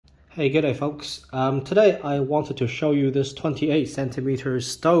Hey, g'day folks. Today I wanted to show you this 28cm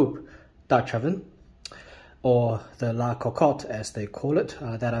Staub Dutch Oven, or the La Cocotte as they call it,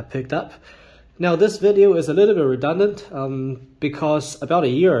 that I picked up. Now this video is a little bit redundant because about a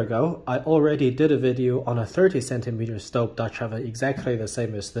year ago I already did a video on a 30cm Staub Dutch Oven, exactly the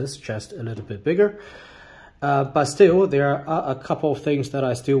same as this, just a little bit bigger. But still, there are a couple of things that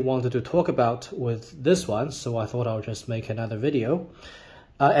I still wanted to talk about with this one, so I thought I'll just make another video.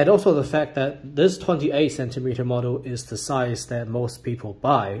 And also the fact that this 28cm model is the size that most people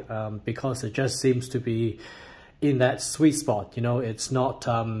buy, because it just seems to be in that sweet spot. You know, it's not,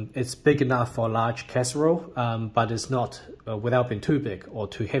 it's big enough for a large casserole, but it's not without being too big or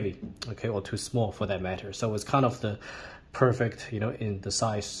too heavy, okay, or too small for that matter. So it's kind of the perfect, you know, in the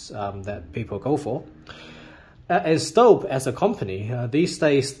size that people go for. And Staub as a company, these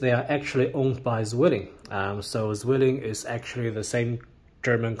days they are actually owned by Zwilling. So Zwilling is actually the same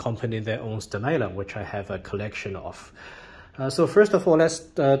German company that owns Demeyere, which I have a collection of. So first of all, let's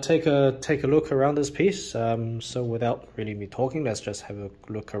take a look around this piece. So without really me talking, let's just have a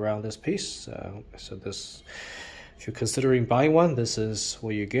look around this piece. So this, if you're considering buying one, this is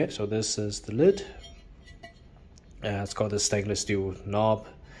what you get. So this is the lid. It's got the stainless steel knob.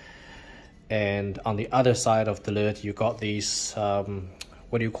 And on the other side of the lid, you got these,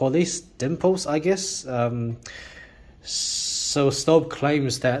 what do you call these? Dimples, I guess. So Staub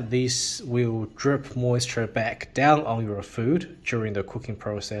claims that these will drip moisture back down on your food during the cooking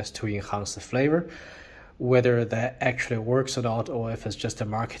process to enhance the flavor. Whether that actually works or not, or if it's just a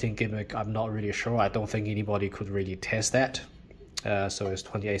marketing gimmick, I'm not really sure. I don't think anybody could really test that. So it's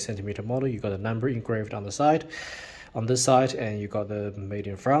 28cm model. You got a number engraved on the side, on this side, and you got the Made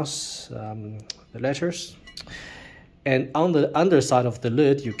in France, the letters. And on the underside of the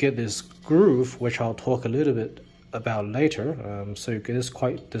lid, you get this groove, which I'll talk a little bit about later. So you get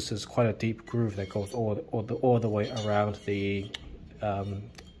this is quite a deep groove that goes all the way around the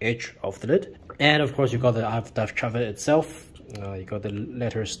edge of the lid. And of course you got the Dutch oven itself. You got the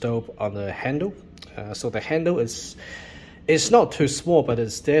letter Staub on the handle. So the handle is, it's not too small, but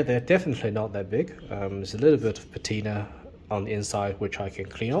they're definitely not that big. There's a little bit of patina on the inside which I can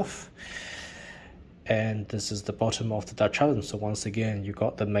clean off. And this is the bottom of the Dutch oven. So once again you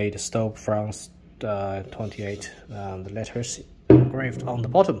got the Made Staub France 28, the letters engraved on the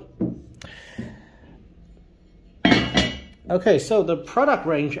bottom. Okay, so the product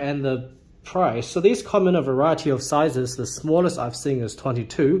range and the price. So these come in a variety of sizes. The smallest I've seen is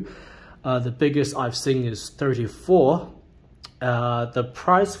 22. The biggest I've seen is 34. The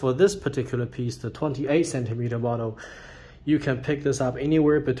price for this particular piece, the 28cm model, you can pick this up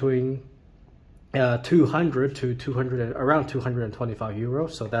anywhere between 200 to around 225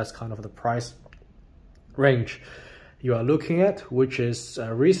 euros. So that's kind of the price range you are looking at, which is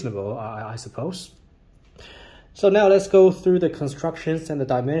reasonable, I suppose. So now let's go through the constructions and the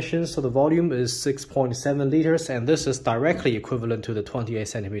dimensions. So the volume is 6.7 liters, and this is directly equivalent to the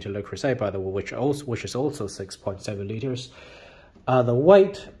 28cm Le Creuset, by the way, which is also 6.7 liters. The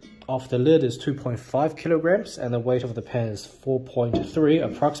weight of the lid is 2.5 kilograms, and the weight of the pan is 4.3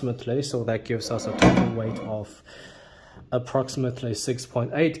 approximately. So that gives us a total weight of approximately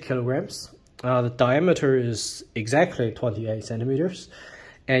 6.8 kilograms. The diameter is exactly 28 centimeters,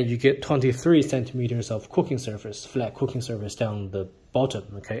 and you get 23 centimeters of cooking surface, flat cooking surface down the bottom,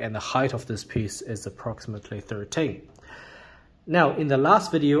 okay? And the height of this piece is approximately 13. Now, in the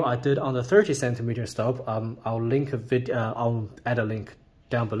last video I did on the 30cm Staub, I'll add a link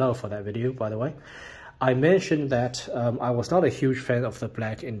down below for that video, by the way. I mentioned that I was not a huge fan of the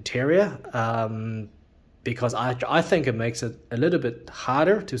black interior, because I think it makes it a little bit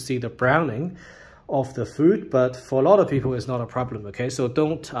harder to see the browning of the food, but for a lot of people it's not a problem, okay? So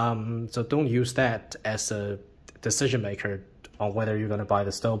don't use that as a decision maker on whether you're going to buy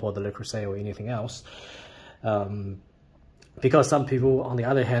the Staub or the Le Creuset or anything else, because some people, on the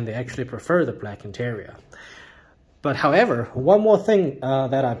other hand, they actually prefer the black interior. But however, one more thing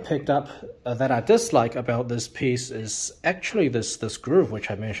that I picked up that I dislike about this piece is actually this groove, which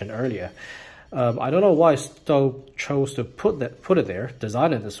I mentioned earlier. I don't know why Staub chose to put it there,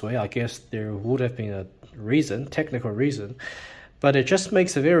 design it this way. I guess there would have been a reason, technical reason, but it just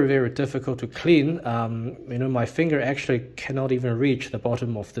makes it very, very difficult to clean. You know, my finger actually cannot even reach the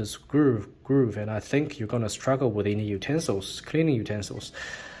bottom of this groove, and I think you're gonna struggle with any utensils, cleaning utensils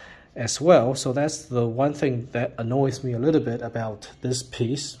as well. So that's the one thing that annoys me a little bit about this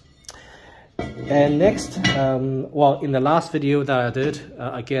piece. And next, well, in the last video that I did,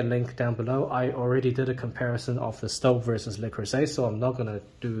 again, link down below, I already did a comparison of the Staub versus Le Creuset, so I'm not going to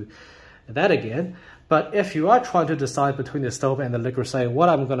do that again. But if you are trying to decide between the Staub and the Le Creuset, what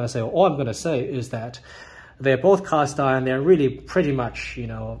I'm going to say, or all I'm going to say is that they're both cast iron. They're really pretty much, you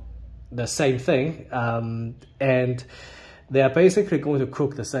know, the same thing. And they are basically going to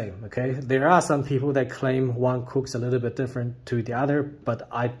cook the same, okay? There are some people that claim one cooks a little bit different to the other, but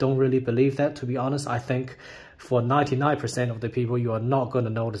I don't really believe that, to be honest. I think for 99% of the people, you are not going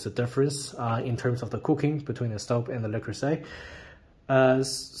to notice a difference in terms of the cooking between the Staub and the Le Creuset.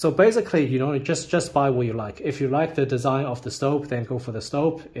 So basically, you know, just buy what you like. If you like the design of the Staub, then go for the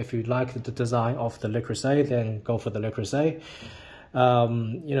Staub. If you like the design of the Le Creuset, then go for the Le Creuset.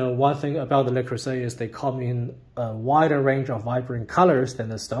 You know, one thing about the Le Creuset is they come in a wider range of vibrant colors than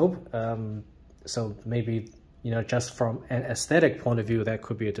the Staub. So maybe, you know, just from an aesthetic point of view, that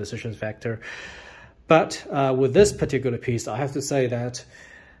could be a decision factor. But with this particular piece, I have to say that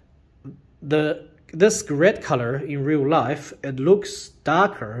this red color in real life, it looks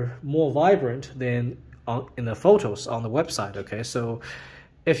darker, more vibrant than in the photos on the website, okay? So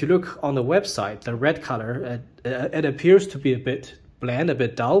if you look on the website, the red color, it appears to be a bit bland, a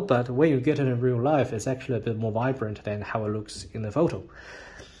bit dull, but when you get it in real life, it's actually a bit more vibrant than how it looks in the photo.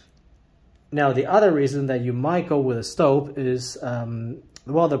 Now, the other reason that you might go with a Staub is,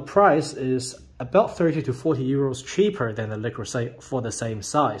 well, the price is about 30 to 40 euros cheaper than the Le Creuset for the same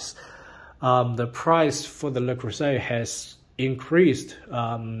size. The price for the Le Creuset has increased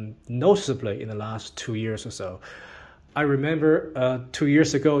noticeably in the last 2 years or so. I remember 2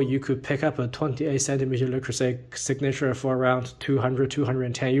 years ago, you could pick up a 28 centimeter Le Creuset signature for around 200,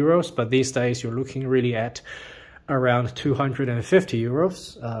 210 euros, but these days you're looking really at around 250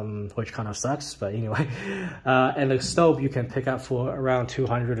 euros, which kind of sucks, but anyway. And the Staub you can pick up for around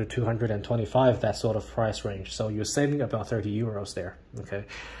 200 to 225, that sort of price range. So you're saving about 30 euros there, okay?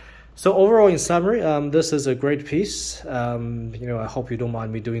 So overall, in summary, this is a great piece. You know, I hope you don't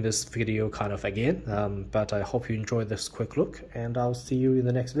mind me doing this video kind of again, but I hope you enjoyed this quick look, and I'll see you in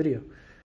the next video.